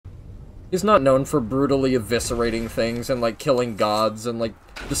He's not known for brutally eviscerating things and, like, killing gods and, like,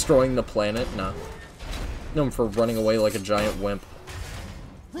 destroying the planet. Nah. Known for running away like a giant wimp.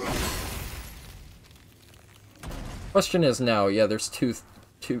 Question is now, yeah, there's two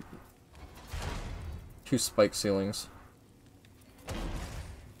spike ceilings.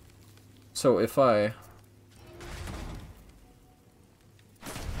 So if I...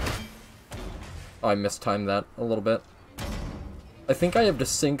 Oh, I mistimed that a little bit. I think I have to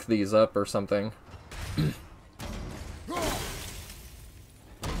sync these up or something.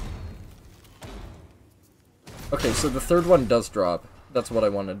 Okay, so the third one does drop. That's what I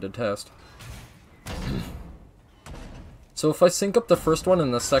wanted to test. So if I sync up the first one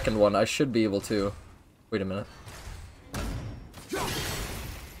and the second one, I should be able to... Wait a minute.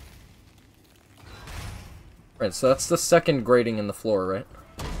 Right, so that's the second grating in the floor, right?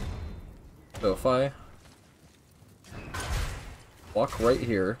 So if I... walk right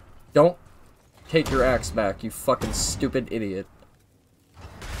here... Don't take your axe back, you fucking stupid idiot.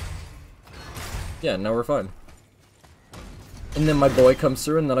 Yeah, now we're fine. And then my boy comes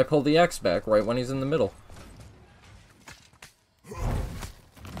through and then I pull the axe back right when he's in the middle.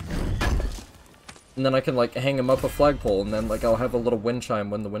 And then I can, like, hang him up a flagpole and then, like, I'll have a little wind chime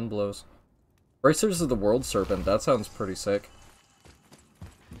when the wind blows. Bracers of the World Serpent, that sounds pretty sick.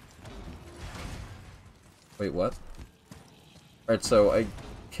 Wait, what? Alright, so I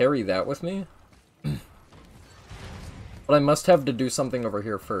carry that with me? But I must have to do something over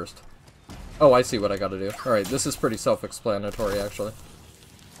here first. Oh, I see what I gotta do. Alright, this is pretty self-explanatory, actually.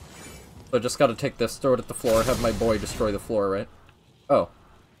 So I just gotta take this, throw it at the floor, have my boy destroy the floor, right? Oh.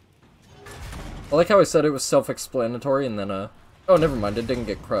 I like how I said it was self-explanatory, and then, oh, never mind, it didn't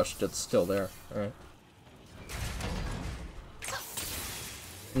get crushed, it's still there. Alright.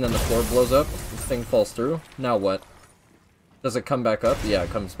 And then the floor blows up, the thing falls through. Now what? Does it come back up? Yeah, it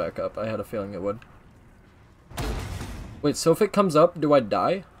comes back up. I had a feeling it would. Wait, so if it comes up, do I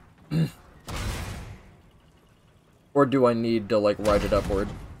die? Or do I need to, like, ride it upward?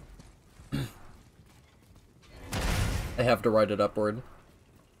 I have to ride it upward.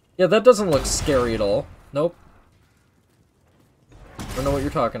 Yeah, that doesn't look scary at all. Nope. Don't know what you're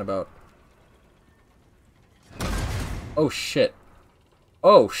talking about. Oh, shit.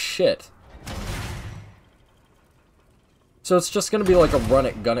 Oh, shit. So it's just gonna be like a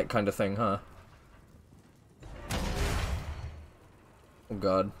run-it-gun-it kind of thing, huh? Oh,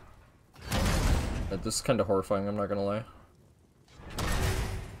 God. This is kind of horrifying, I'm not gonna lie.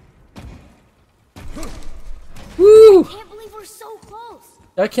 Woo! I can't believe we're so close.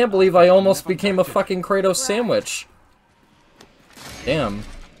 I can't believe I almost became a fucking Kratos sandwich. Damn.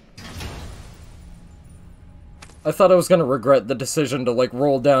 I thought I was gonna regret the decision to, like,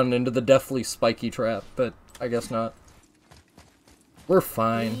 roll down into the deathly spiky trap, but I guess not. We're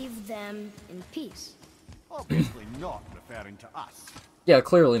fine. Leave them in peace. Obviously not referring to us. Yeah,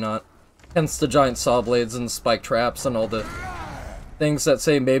 clearly not. Hence the giant saw blades and spike traps and all the things that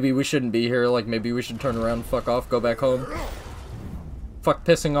say maybe we shouldn't be here, like maybe we should turn around, fuck off, go back home. Fuck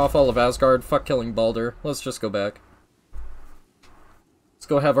pissing off all of Asgard, fuck killing Baldur. Let's just go back. Let's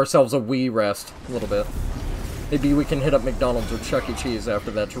go have ourselves a wee rest, a little bit. Maybe we can hit up McDonald's or Chuck E. Cheese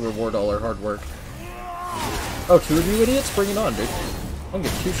after that to reward all our hard work. Oh, two of you idiots? Bring it on, dude. I don't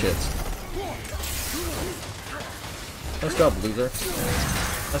give two shits. Nice job, loser.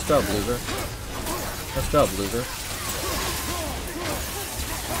 Nice job, loser. Nice job, loser.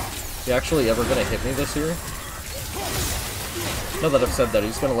 You actually ever gonna hit me this year? Now that I've said that,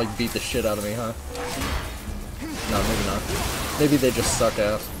 he's gonna, like, beat the shit out of me, huh? No, maybe not. Maybe they just suck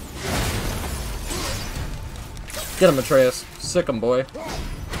ass. Get him, Atreus. Sick him, boy.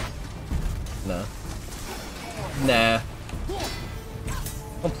 Nah. Nah.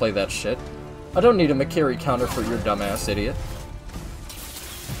 Don't play that shit. I don't need a McCary counter for your dumbass idiot.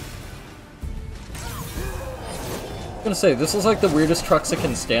 I'm gonna say, this is like the weirdest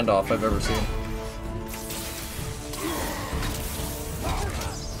Truxican standoff I've ever seen.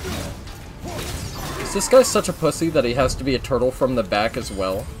 Is this guy such a pussy that he has to be a turtle from the back as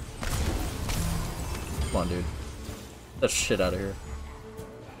well? Come on, dude. Get that shit out of here.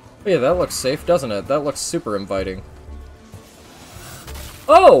 Oh, yeah, that looks safe, doesn't it? That looks super inviting.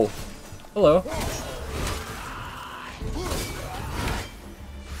 Oh! Hello.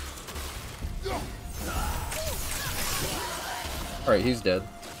 Alright, he's dead.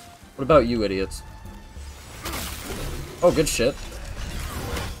 What about you idiots? Oh, good shit.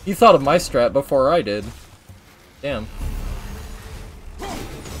 You thought of my strat before I did. Damn.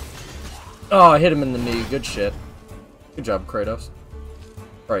 Oh, I hit him in the knee. Good shit. Good job, Kratos.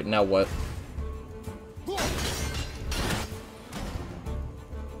 Alright, now what?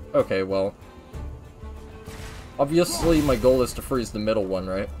 Okay, well. Obviously, my goal is to freeze the middle one,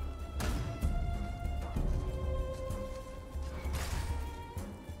 right?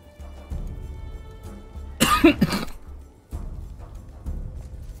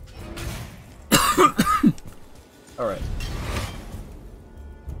 Alright.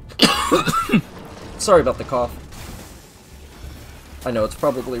 Sorry about the cough. I know, it's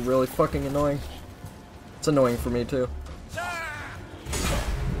probably really fucking annoying. It's annoying for me, too.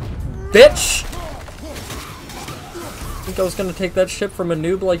 Bitch! Think I was gonna take that ship from a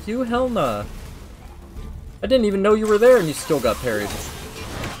noob like you? Hell nah. I didn't even know you were there and you still got parried.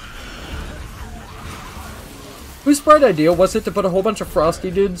 Whose bright idea was it to put a whole bunch of frosty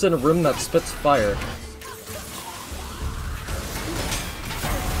dudes in a room that spits fire?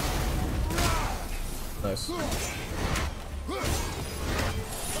 Nice.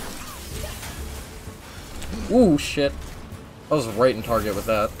 Ooh, shit. I was right in target with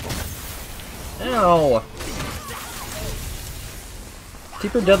that. Ow!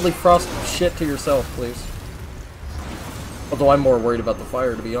 Keep your deadly frost shit to yourself, please. Although I'm more worried about the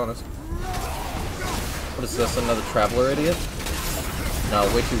fire, to be honest. What is this, another traveler idiot? No,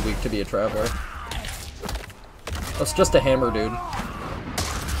 way too weak to be a traveler. That's just a hammer, dude.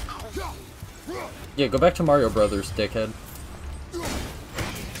 Yeah, go back to Mario Brothers, dickhead.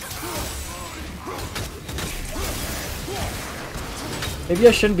 Maybe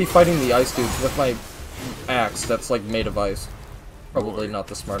I shouldn't be fighting the ice dudes with my axe that's like made of ice. Probably not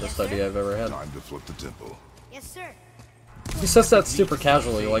the smartest idea I've ever had. Time to flip the temple. Yes, sir. He says that super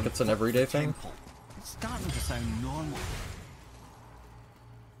casually, like it's an everyday thing. It's starting to sound normal.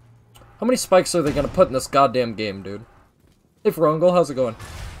 How many spikes are they gonna put in this goddamn game, dude? Hey, Ferungal, how's it going?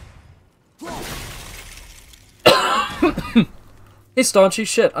 Hey, Staunchy,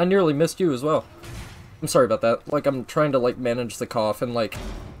 shit, I nearly missed you as well. I'm sorry about that. Like, I'm trying to, like, manage the cough and, like,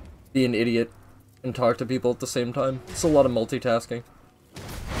 be an idiot and talk to people at the same time. It's a lot of multitasking.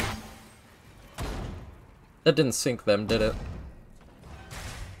 That didn't sink them, did it?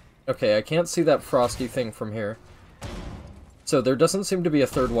 Okay, I can't see that frosty thing from here. So there doesn't seem to be a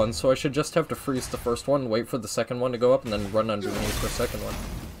third one, so I should just have to freeze the first one, wait for the second one to go up, and then run underneath the second one.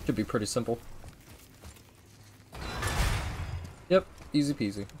 Should be pretty simple. Yep, easy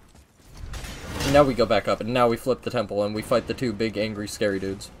peasy. And now we go back up, and now we flip the temple, and we fight the two big, angry, scary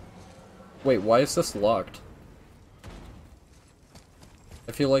dudes. Wait, why is this locked?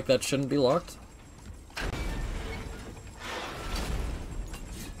 I feel like that shouldn't be locked.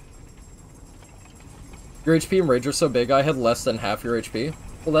 Your HP and rage are so big, I had less than half your HP.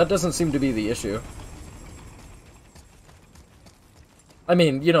 Well, that doesn't seem to be the issue. I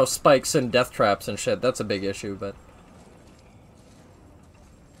mean, you know, spikes and death traps and shit, that's a big issue, but...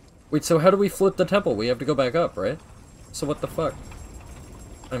 Wait, so how do we flip the temple? We have to go back up, right? So what the fuck?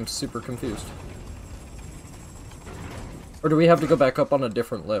 I'm super confused. Or do we have to go back up on a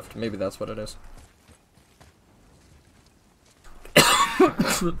different lift? Maybe that's what it is.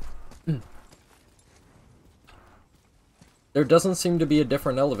 There doesn't seem to be a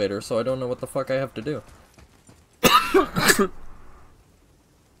different elevator, so I don't know what the fuck I have to do.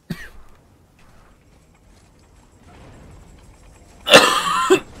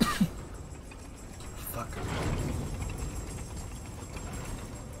 Fuck.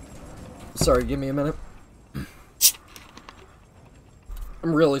 Sorry, give me a minute.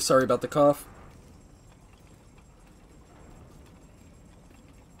 I'm really sorry about the cough.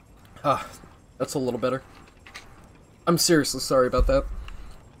 Ah, that's a little better. I'm seriously sorry about that.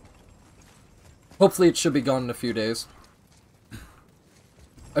 Hopefully it should be gone in a few days.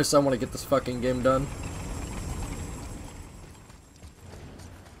 I just don't want to get this fucking game done.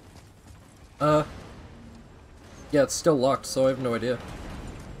 Yeah, it's still locked, so I have no idea.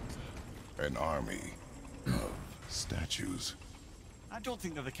 An army of statues. I don't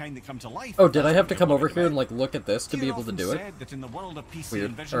think they're the kind that come to life. Oh, did I have to come over here and, like, look at this to be able to do it? Said that in the world of peace Weird.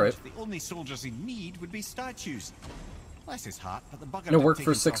 and vision, Alright. the only soldiers in need would be statues. Bless his heart, but the bugger No did work take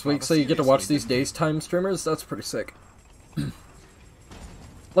for himself 6 weeks, so rather you get to watch seriously, these didn't he? days time streamers? That's pretty sick.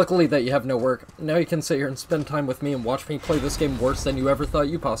 Luckily that you have no work. Now you can sit here and spend time with me and watch me play this game worse than you ever thought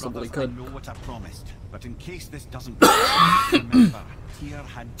you possibly Brothers, could. I know what I promised, but in case this doesn't remember, Tyr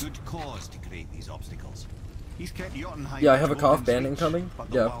had good cause to create these obstacles. He's kept Jötunheim. Yeah, I have a to cough Odin's ban reach. incoming.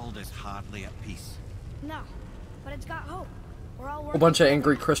 But the Yeah. world is hardly at peace. No, but it's got hope. We're all A working bunch of together.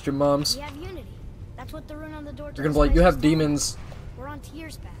 angry Christian moms. We have unity. That's what the rune on the door. You're gonna be like, you have demons We're on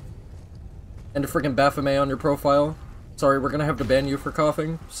Tyr's path. and a freaking Baphomet on your profile. Sorry, we're gonna have to ban you for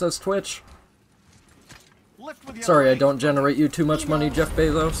coughing, says Twitch. Lift with your Sorry, I leg. don't generate you too much money, Jeff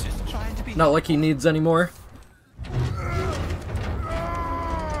Bezos. Just trying to be Not like he needs any more.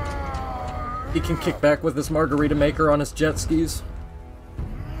 He can kick back with his margarita maker on his jet skis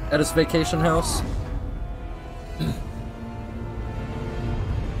at his vacation house.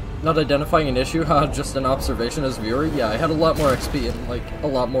 Not identifying an issue, just an observation as viewer. Yeah, I had a lot more XP and like a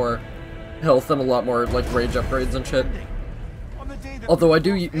lot more health and a lot more like rage upgrades and shit. Although I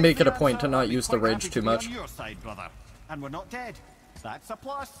do make it a point to not use the rage too much. And we're not dead. That's a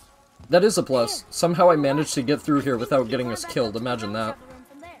plus. That is a plus. Somehow I managed to get through here without getting us killed. Imagine that.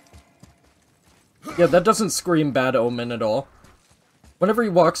 Yeah, that doesn't scream bad omen at all. Whenever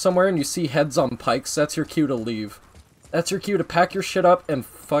you walk somewhere and you see heads on pikes, that's your cue to leave. That's your cue to pack your shit up and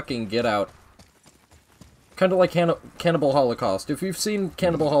fucking get out. Kinda like Cannibal Holocaust. If you've seen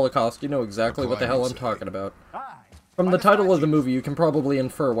Cannibal Holocaust, you know exactly what the hell I'm talking about. From the title of the movie, you can probably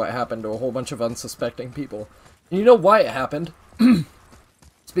infer what happened to a whole bunch of unsuspecting people. And you know why it happened?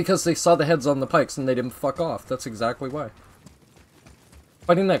 It's because they saw the heads on the pikes and they didn't fuck off. That's exactly why.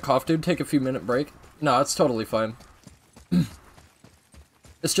 Fighting that cough dude, take a few minute break? No, it's totally fine.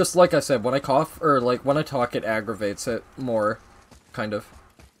 It's just like I said, when I cough, or like when I talk, it aggravates it more, kind of.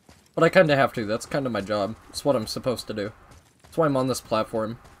 But I kinda have to, that's kinda my job. It's what I'm supposed to do. That's why I'm on this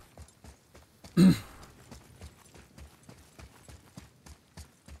platform.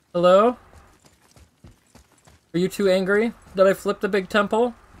 Hello? Are you too angry that I flipped a big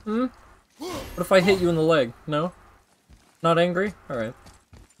temple? Hmm? What if I hit you in the leg? No? Not angry? Alright.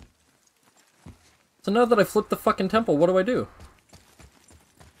 So now that I flipped the fucking temple, what do I do?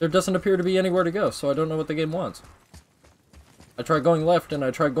 There doesn't appear to be anywhere to go, so I don't know what the game wants. I tried going left and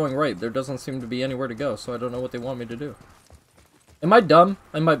I tried going right. There doesn't seem to be anywhere to go, so I don't know what they want me to do. Am I dumb?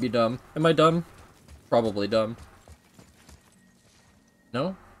 I might be dumb. Am I dumb? Probably dumb.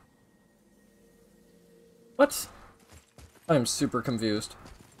 No? What? I am super confused.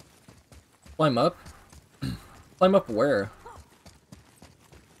 Climb up? Climb up where?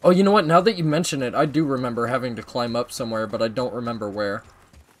 Oh, you know what? Now that you mention it, I do remember having to climb up somewhere, but I don't remember where.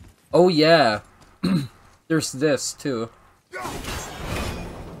 Oh, yeah. There's this, too.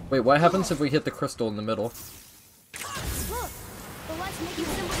 Wait, what happens if we hit the crystal in the middle? Look! The light's making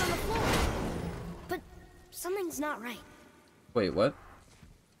symbols on the floor. But something's not right. Wait, what?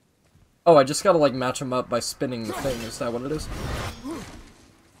 Oh, I just gotta, like, match them up by spinning the thing. Is that what it is?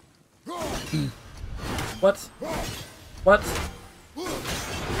 What? What?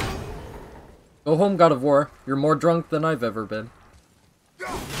 Go home, God of War. You're more drunk than I've ever been.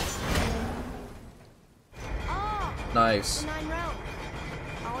 Nice.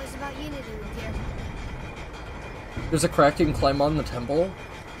 Always about unity with you. There's a crack you can climb on the temple.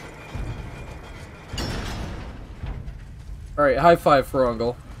 Alright, high five for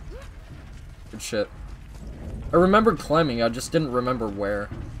Uncle. Good shit. I remembered climbing, I just didn't remember where.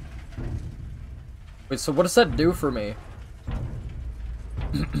 Wait, so what does that do for me?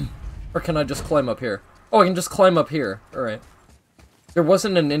 Or can I just climb up here? Oh, I can just climb up here. Alright. There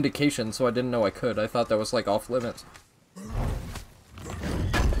wasn't an indication, so I didn't know I could. I thought that was, like, off limits.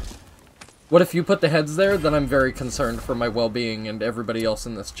 What if you put the heads there? Then I'm very concerned for my well-being and everybody else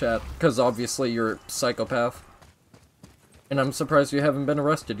in this chat. Because obviously you're a psychopath. And I'm surprised you haven't been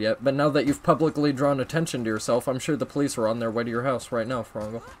arrested yet. But now that you've publicly drawn attention to yourself, I'm sure the police are on their way to your house right now,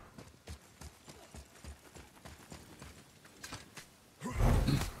 Frongel.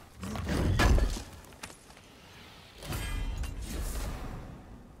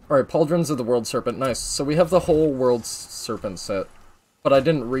 Alright, Pauldrons of the World Serpent. Nice. So we have the whole World Serpent set. But I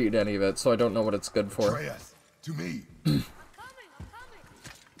didn't read any of it, so I don't know what it's good for. Atreus, to me. I'm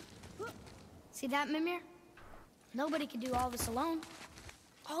coming. See that, Mímir? Nobody can do all this alone.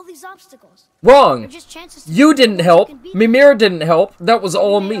 All these obstacles. Wrong! They're just chances to You didn't help! Mímir didn't help! That was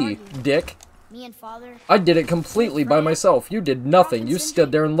all They me, argued. dick. Me and Father. I did it completely by myself. You did nothing. You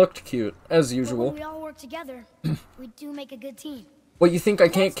stood there and looked cute, as But when usual. we all work together, we do make a good team. What, you think I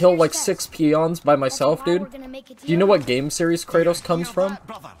can't kill like 6 peons by myself, That's why dude? we're gonna make it Do you know what together. game series Kratos comes Hear from? that,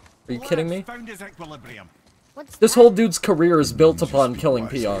 brother? Are you kidding me? Found his equilibrium. What's This that? whole dude's career is built Just upon be killing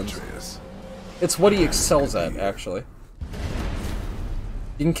wisely, peons. Atreus. It's what he excels at, actually.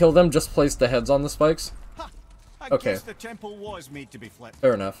 You can kill them, just place the heads on the spikes? Ha! I Okay. guess the temple was made to be flipped.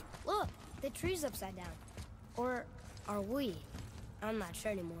 Fair enough. Look, the tree's upside down. Or are we? I'm not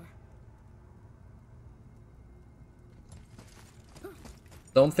sure anymore.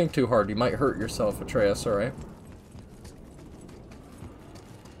 Don't think too hard, you might hurt yourself, Atreus, alright?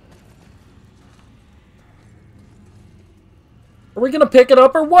 Are we gonna pick it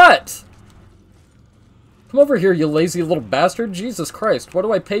up or what? Come over here, you lazy little bastard. Jesus Christ, what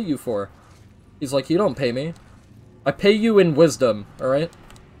do I pay you for? He's like, you don't pay me. I pay you in wisdom, alright?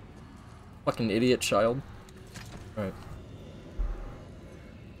 Fucking idiot child. Alright.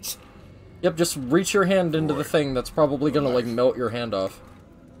 Yep, just reach your hand into the thing that's probably gonna, like, melt your hand off.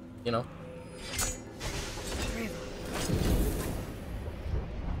 You know?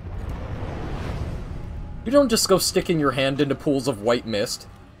 You don't just go sticking your hand into pools of white mist.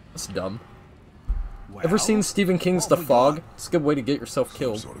 That's dumb. Well, Ever seen Stephen King's The Fog? It's a good way to get yourself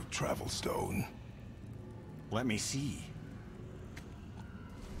killed. Some sort of travel stone. Let me see.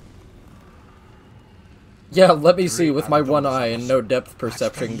 Yeah, let me see with my one eye and no depth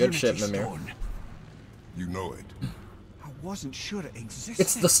perception. Good shit, Mímir. You know it. I wasn't sure it existed.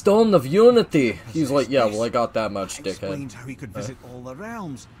 It's the Stone of Unity! He's like, yeah, well, I got that much, That dickhead. explains how he could visit all the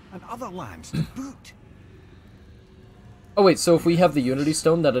realms and other lands to boot. Oh wait, so if we have the Unity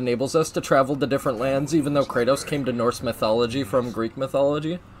Stone, that enables us to travel to different lands, even though Kratos came to Norse mythology from Greek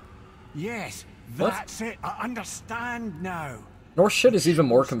mythology? Yes, What? that's it. I understand now. Norse shit is even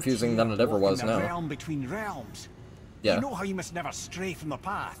more confusing than it ever was Walking the now. realm between realms. Yeah. You know how you must never stray from the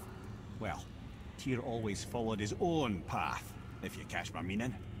path? Well, Tyr always followed his own path, if you catch my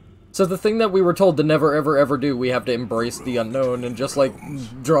meaning. So the thing that we were told to never ever ever do, we have to embrace the unknown and just, like,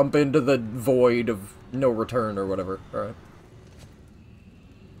 jump into the void of no return or whatever. Alright.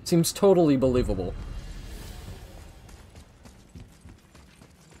 Seems totally believable.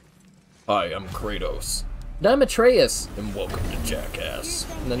 Hi, I'm Kratos. And I'm Atreus, and welcome to Jackass.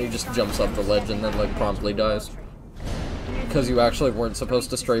 And then he just jumps off the ledge and then, like, promptly dies. Because you actually weren't supposed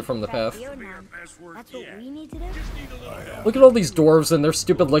to stray from the path. Jötunheim. That's what we need to do? Look at all these dwarves and their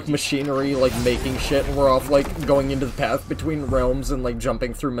stupid, like, machinery, like, making shit, and we're off, like, going into the path between realms and, like,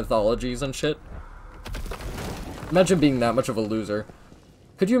 jumping through mythologies and shit. Imagine being that much of a loser.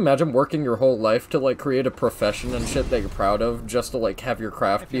 Could you imagine working your whole life to, like, create a profession and shit that you're proud of, just to, like, have your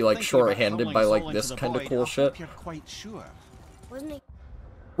craft be, like, short-handed by, like, this kind of cool shit? You're quite sure. Wasn't it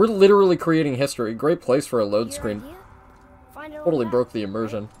We're literally creating history. Great place for a load your screen. idea? Find it all Totally back. broke the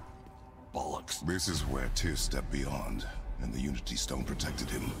immersion. Bollocks. This is where Tyr stepped beyond, and the Unity Stone protected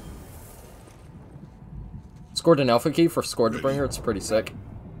him. Scored an alpha key for Scourgebringer, it's pretty sick.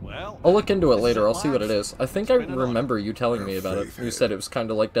 Well, I'll look into it this later, at I'll see what it last. is. I think I It's been an honor. remember you telling me about it. You said it was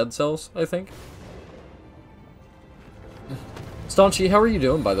kind of like Dead Cells, I think. Staunchy, how are you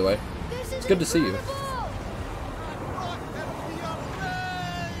doing, by the way? It's good to see you.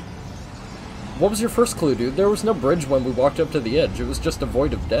 What was your first clue, dude? There was no bridge when we walked up to the edge. It was just a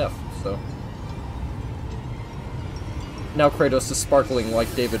void of death, so... Now Kratos is sparkling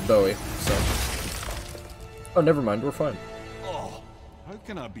like David Bowie, so... Oh, never mind, we're fine. Oh, how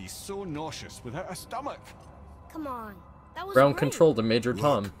can I be so nauseous without a stomach? Come on. That was Ground great. control to Major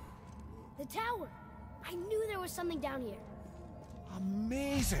Tom. The tower. I knew there was something down here.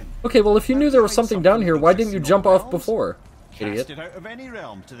 Amazing. Okay, well if you knew there was something down here, why didn't you jump off before? Idiot. Cast it out of any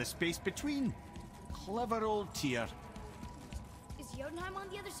realm to the space between. Clever old Tyr. Is Jötunheim on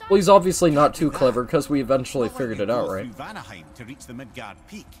the other side? Well, he's obviously not too clever, because we eventually Well, figured we it out, go right? through Vanaheim to reach the Midgard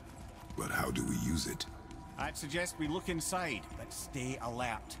peak. But how do we use it? I'd suggest we look inside, but stay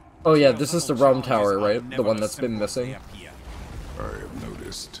alert. Oh yeah, Tyr's this is the little realm challenges tower, are right? The never one as that's been simple as they missing. appear. I have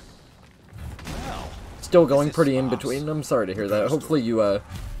noticed. Well, Still going this is pretty in sparse. between. I'm sorry to hear that. Hopefully you,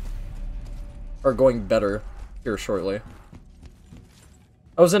 are going better here shortly.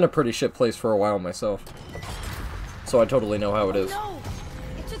 I was in a pretty shit place for a while myself. So I totally know how it is. No!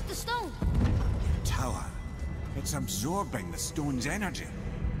 It took the stone. tower. It's absorbing the stone's energy.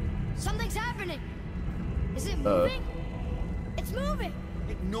 Something's happening. Is it moving? It's moving.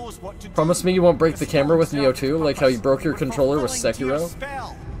 It knows what to do. Promise me you won't break the camera with Neo 2, like how you broke your controller with Sekiro?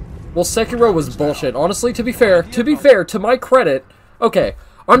 Well, Sekiro was bullshit. Honestly, to be fair, to my credit... Okay,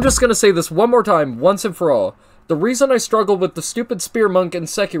 I'm just gonna say this one more time, once and for all. The reason I struggled with the stupid spear monk in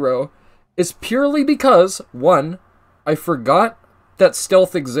Sekiro is purely because, one, I forgot that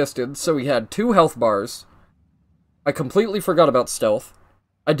stealth existed, so he had 2 health bars. I completely forgot about stealth.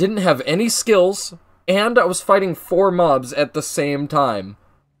 I didn't have any skills, and I was fighting 4 mobs at the same time.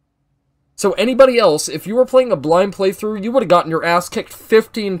 So anybody else, if you were playing a blind playthrough, you would have gotten your ass kicked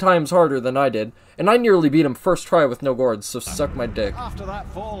 15 times harder than I did. And I nearly beat him first try with no guards, so suck my dick. After that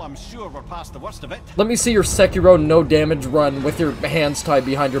fall, I'm sure we're past the worst of it. Let me see your Sekiro no damage run with your hands tied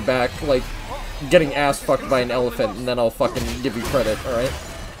behind your back, like getting ass fucked by an elephant, and then I'll fucking give you credit, alright?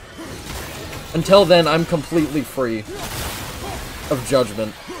 Until then, I'm completely free of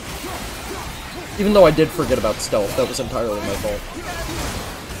judgment. Even though I did forget about stealth, that was entirely my fault.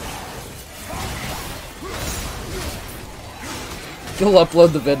 You'll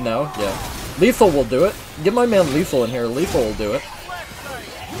upload the vid now? Yeah. Lethal will do it. Get my man Lethal in here. Lethal will do it.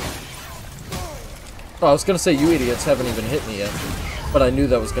 Oh, I was gonna say, you idiots haven't even hit me yet. But I knew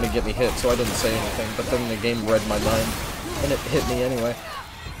that was gonna get me hit, so I didn't say anything. But then the game read my mind, and it hit me anyway.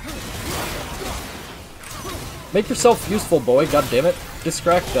 Make yourself useful, boy, god damn it.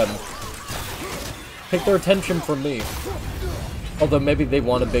 Distract them. Take their attention from me. Although maybe they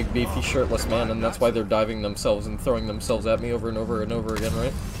want a big, beefy, shirtless man, and that's why they're diving themselves and throwing themselves at me over and over and over again,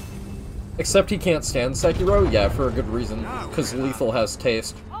 right? Except he can't stand Sekiro? Yeah, for a good reason. Because lethal has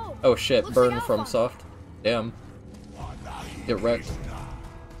taste. Oh shit, burn from soft. Damn. Get wrecked.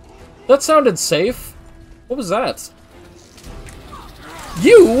 That sounded safe. What was that?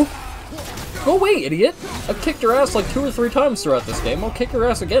 You? Go away, idiot! I've kicked your ass like 2 or 3 times throughout this game. I'll kick your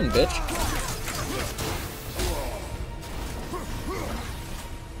ass again, bitch.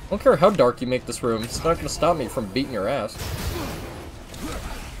 I don't care how dark you make this room, it's not gonna stop me from beating your ass.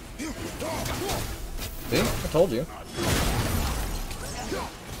 See? I told you.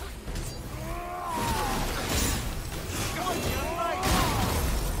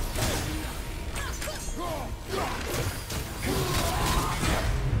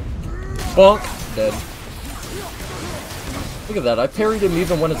 Bonk! Dead. Look at that, I parried him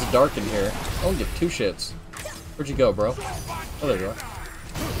even when it's dark in here. I don't give 2 shits. Where'd you go, bro? Oh, there you are.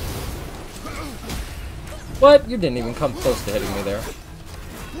 What? You didn't even come close to hitting me there.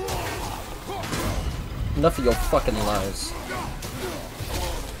 Enough of your fucking lies.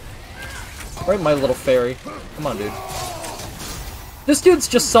 Right, my little fairy. Come on, dude. This dude's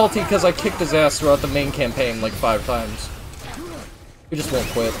just salty because I kicked his ass throughout the main campaign like 5 times. He just won't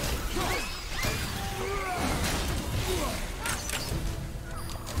quit.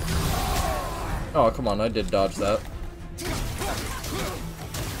 Oh, come on, I did dodge that.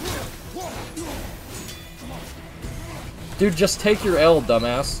 Dude, just take your L,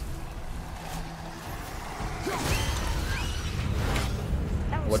 dumbass.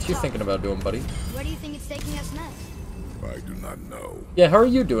 What you thinking about doing, buddy? Where do you think it's taking us next? I do not know. Yeah, how are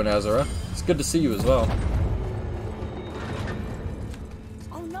you doing, Azura? It's good to see you as well.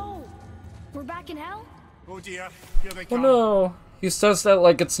 Oh no! We're back in hell? Oh dear, here they Oh come. no. He says that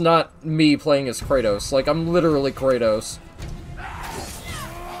like it's not me playing as Kratos. Like, I'm literally Kratos.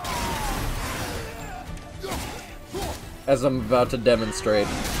 As I'm about to demonstrate.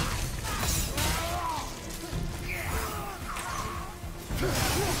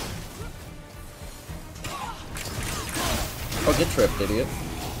 Oh, get tripped, idiot.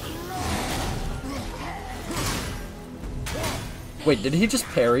 Wait, did he just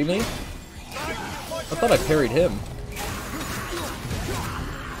parry me? I thought I parried him.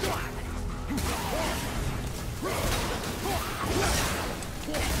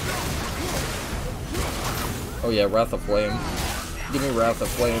 Oh yeah, Wrath of Flame. Give me Wrath of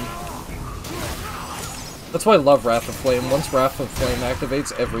Flame. That's why I love Wrath of Flame. Once Wrath of Flame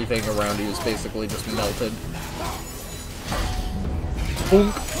activates, everything around you is basically just melted.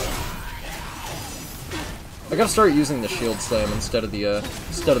 Boom. I gotta start using the Shield Slam instead of the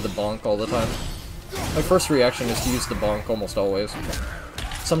bonk all the time. My first reaction is to use the bonk almost always.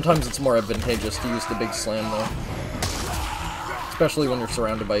 Sometimes it's more advantageous to use the big slam though. Especially when you're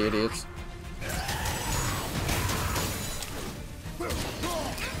surrounded by idiots.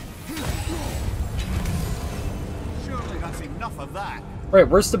 Surely that's enough of that. Right,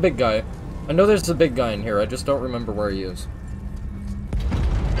 where's the big guy? I know there's a big guy in here, I just don't remember where he is.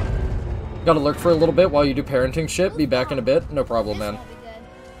 Gotta lurk for a little bit while you do parenting shit. Be back in a bit. No problem, man.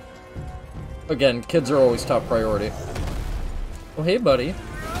 Again, kids are always top priority. Oh, hey, buddy.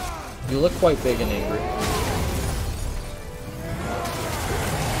 You look quite big and angry.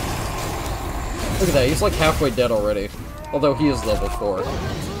 Look at that, he's like halfway dead already. Although he is level 4.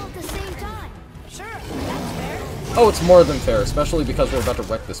 Oh, it's more than fair, especially because we're about to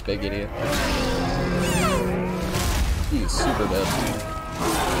wreck this big idiot. He's super dead.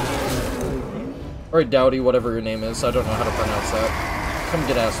 Alright, Dowdy, whatever your name is. I don't know how to pronounce that. Come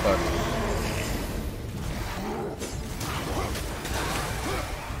get ass fucked.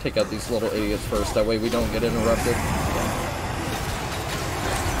 Take out these little idiots first, that way we don't get interrupted.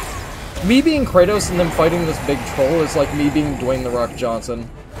 Me being Kratos and them fighting this big troll is like me being Dwayne The Rock Johnson.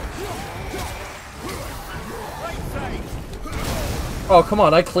 Oh, come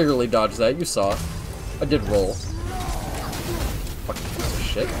on, I clearly dodged that, you saw. I did roll. Fucking piece of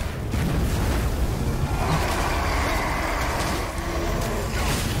shit.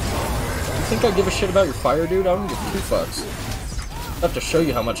 You think I give a shit about your fire, dude? I don't give 2 fucks. I have to show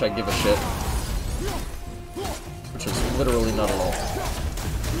you how much I give a shit. Which is literally not at all.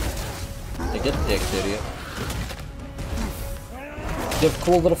 Hey, get dicked, idiot. You have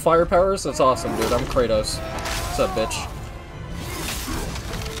cool little fire powers? That's awesome, dude. I'm Kratos. What's up, bitch?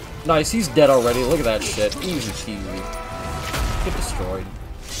 Nice, he's dead already. Look at that shit. Easy peasy. Get destroyed.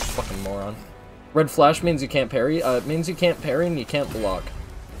 Fucking moron. Red flash means you can't parry? It means you can't parry and you can't block.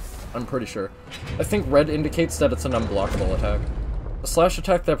 I'm pretty sure. I think red indicates that it's an unblockable attack. A slash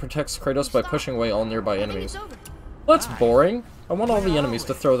attack that protects Kratos by pushing away all nearby enemies. Well, that's boring. I want all the enemies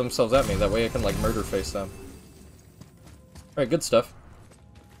to throw themselves at me, that way I can, like, murder face them. Alright, good stuff.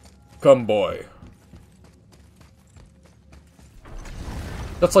 Come, boy.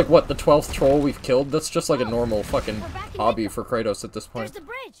 That's like, what, the 12th troll we've killed? That's just like a normal fucking hobby for Kratos at this point. There's the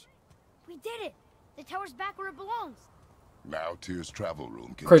bridge! We did it! The tower's back where it belongs. Now Tyr's travel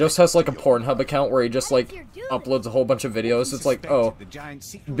room can Kratos has like a Pornhub account where he just like uploads a whole bunch of videos. It's like, oh,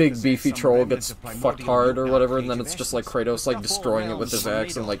 big beefy troll gets fucked hard or whatever, and then it's just like Kratos like destroying it with his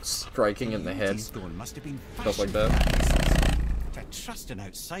axe and like striking it in the head. Stuff like that. To trust an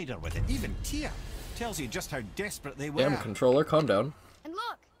outsider with it, even Tyr, tells you just how desperate they were. Damn, controller, calm down. And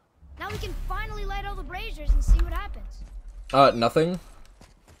look! Now we can finally light all the braziers and see what happens. Nothing.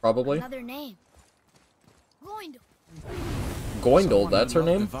 Probably. Another name. Goindl. Goindl, that's her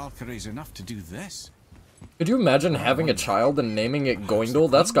name? The Valkyries enough to do this. Could you imagine having a child and naming it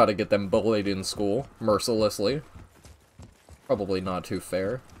Goindl? That's gotta get them bullied in school, mercilessly. Probably not too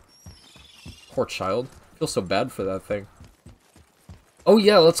fair. Poor child. I feel so bad for that thing. Oh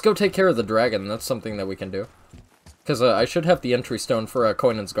yeah, let's go take care of the dragon. That's something that we can do. Because I should have the entry stone for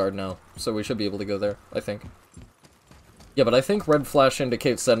Coinan's Guard now, so we should be able to go there, I think. Yeah, but I think red flash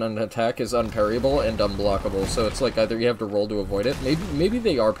indicates that an attack is unparryable and unblockable, so it's like either you have to roll to avoid it. Maybe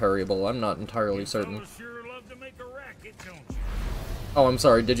they are parryable, I'm not entirely certain. Oh, I'm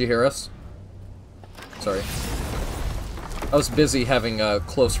sorry, did you hear us? Sorry. I was busy having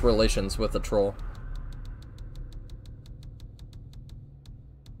close relations with a troll.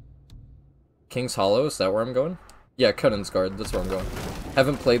 King's Hollow, is that where I'm going? Yeah, Coinan's Guard, that's where I'm going.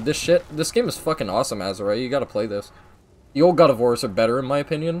 Haven't played this shit. This game is fucking awesome, Azura, you gotta play this. The old God of Wars are better in my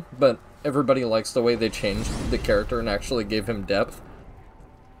opinion, but everybody likes the way they changed the character and actually gave him depth.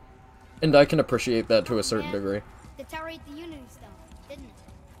 And I can appreciate that to a certain degree. The tower ate the Unity Stone, didn't it?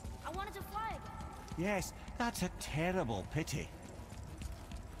 I wanted to fly again. Yes, that's a terrible pity.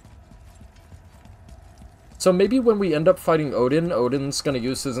 So maybe when we end up fighting Odin, Odin's gonna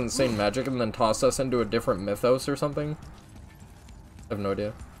use his insane magic and then toss us into a different mythos or something? I have no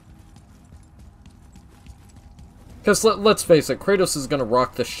idea. Because let's face it, Kratos is gonna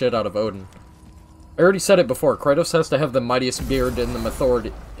rock the shit out of Odin. I already said it before, Kratos has to have the mightiest beard in the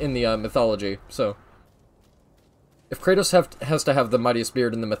mythology, so... If Kratos has to have the mightiest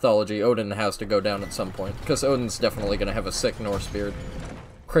beard in the mythology, Odin has to go down at some point, because Odin's definitely gonna have a sick Norse beard.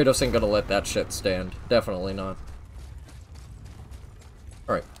 Kratos ain't gonna let that shit stand. Definitely not.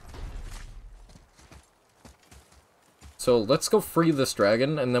 Alright. So let's go free this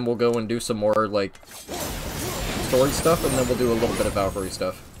dragon, and then we'll go and do some more, like... story stuff, and then we'll do a little bit of Valkyrie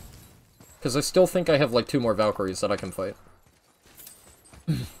stuff. Because I still think I have like 2 more Valkyries that I can fight.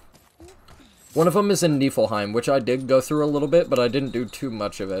 One of them is in Niflheim, which I did go through a little bit, but I didn't do too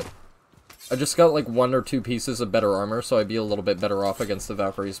much of it. I just got like 1 or 2 pieces of better armor, so I'd be a little bit better off against the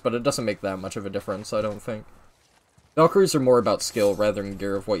Valkyries, but it doesn't make that much of a difference, I don't think. Valkyries are more about skill rather than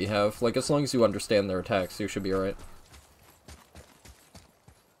gear of what you have. Like, as long as you understand their attacks, you should be alright.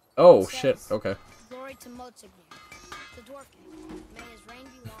 Oh, shit, okay. Glory to the dwarf king. May his reign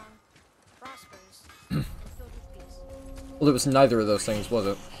be long, prosperous, and filled with peace. Well, it was neither of those things, was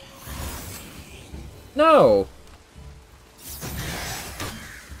it? No!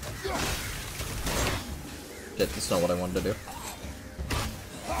 Shit, that's not what I wanted to do.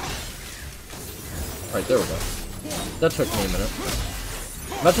 Alright, there we go. That took me a minute.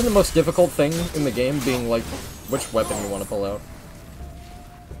 Imagine the most difficult thing in the game being, like, which weapon you want to pull out.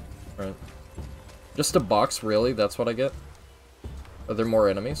 Alright. Just a box, really? That's what I get? Are there more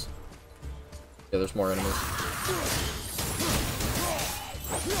enemies? Yeah, there's more enemies.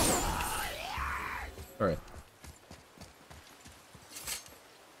 Alright.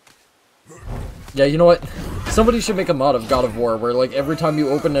 Yeah, you know what? Somebody should make a mod of God of War where, like, every time you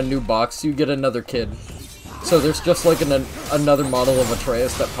open a new box, you get another kid. So there's just, like, another model of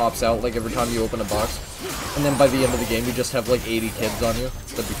Atreus that pops out, like, every time you open a box. And then by the end of the game, you just have, like, 80 kids on you.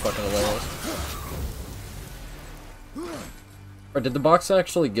 That'd be fucking hilarious. Or did the box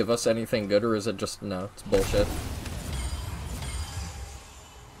actually give us anything good, or is it just... no, it's bullshit.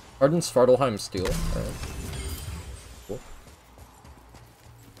 Hardened Svartalheim Steel. Alright. Cool.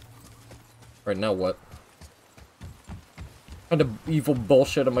 Right, now what? What kind of evil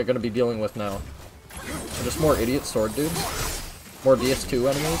bullshit am I gonna be dealing with now? Just more idiot sword dudes? More DS2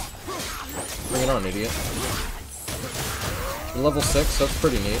 enemies? Bring it on, idiot. You're level 6, that's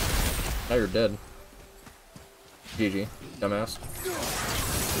pretty neat. Now you're dead. GG, dumbass.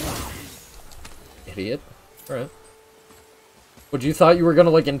 Idiot. Alright. Would you thought you were gonna,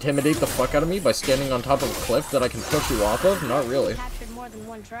 like, intimidate the fuck out of me by standing on top of a cliff that I can push you off of? Not really. Captured more than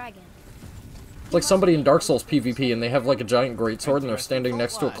one dragon. It's like somebody in Dark Souls PvP and they have, like, a giant greatsword and they're standing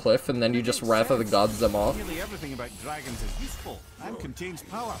next to a cliff and then you just Wrath of the Gods them off. Nearly everything about dragons is useful and contains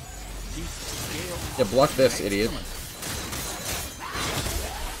power. Yeah, block this, idiot.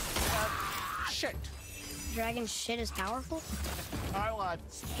 Shit. Dragon shit is powerful? Aye, lad.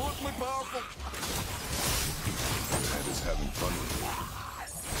 Supposedly powerful. Dad is having fun with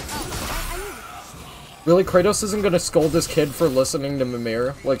Really, Kratos isn't gonna scold his kid for listening to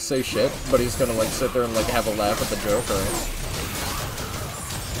Mímir, like, say shit, but he's gonna, like, sit there and, like, have a laugh at the joke, alright?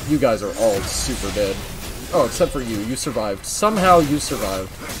 You guys are all super dead. Oh, except for you. You survived. Somehow you survived.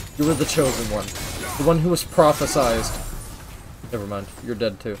 You were the chosen one. The one who was prophesized. Never mind. You're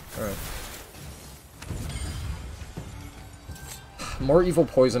dead, too. Alright. More evil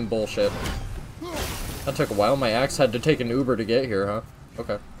poison bullshit. That took a while. My axe had to take an Uber to get here, huh?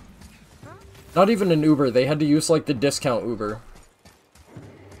 Okay. Not even an Uber. They had to use, like, the discount Uber.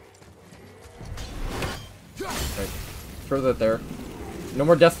 Right. Throw that there. No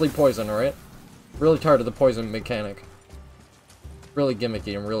more deathly poison, alright? Really tired of the poison mechanic. Really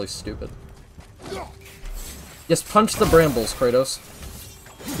gimmicky and really stupid. Yes, punch the brambles, Kratos.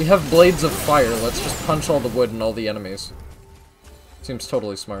 We have blades of fire. Let's just punch all the wood and all the enemies. Seems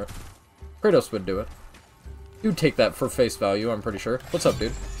totally smart. Kratos would do it. You'd take that for face value, I'm pretty sure. What's up,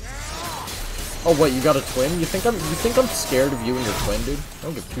 dude? Oh, what, you got a twin? You think I'm scared of you and your twin, dude? I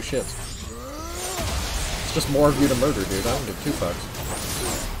don't give two shits. It's just more of you to murder, dude. I don't give two fucks.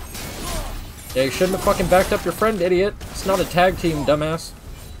 Yeah, you shouldn't have fucking backed up your friend, idiot. It's not a tag team, dumbass.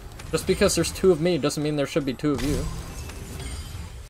 Just because there's two of me doesn't mean there should be two of you.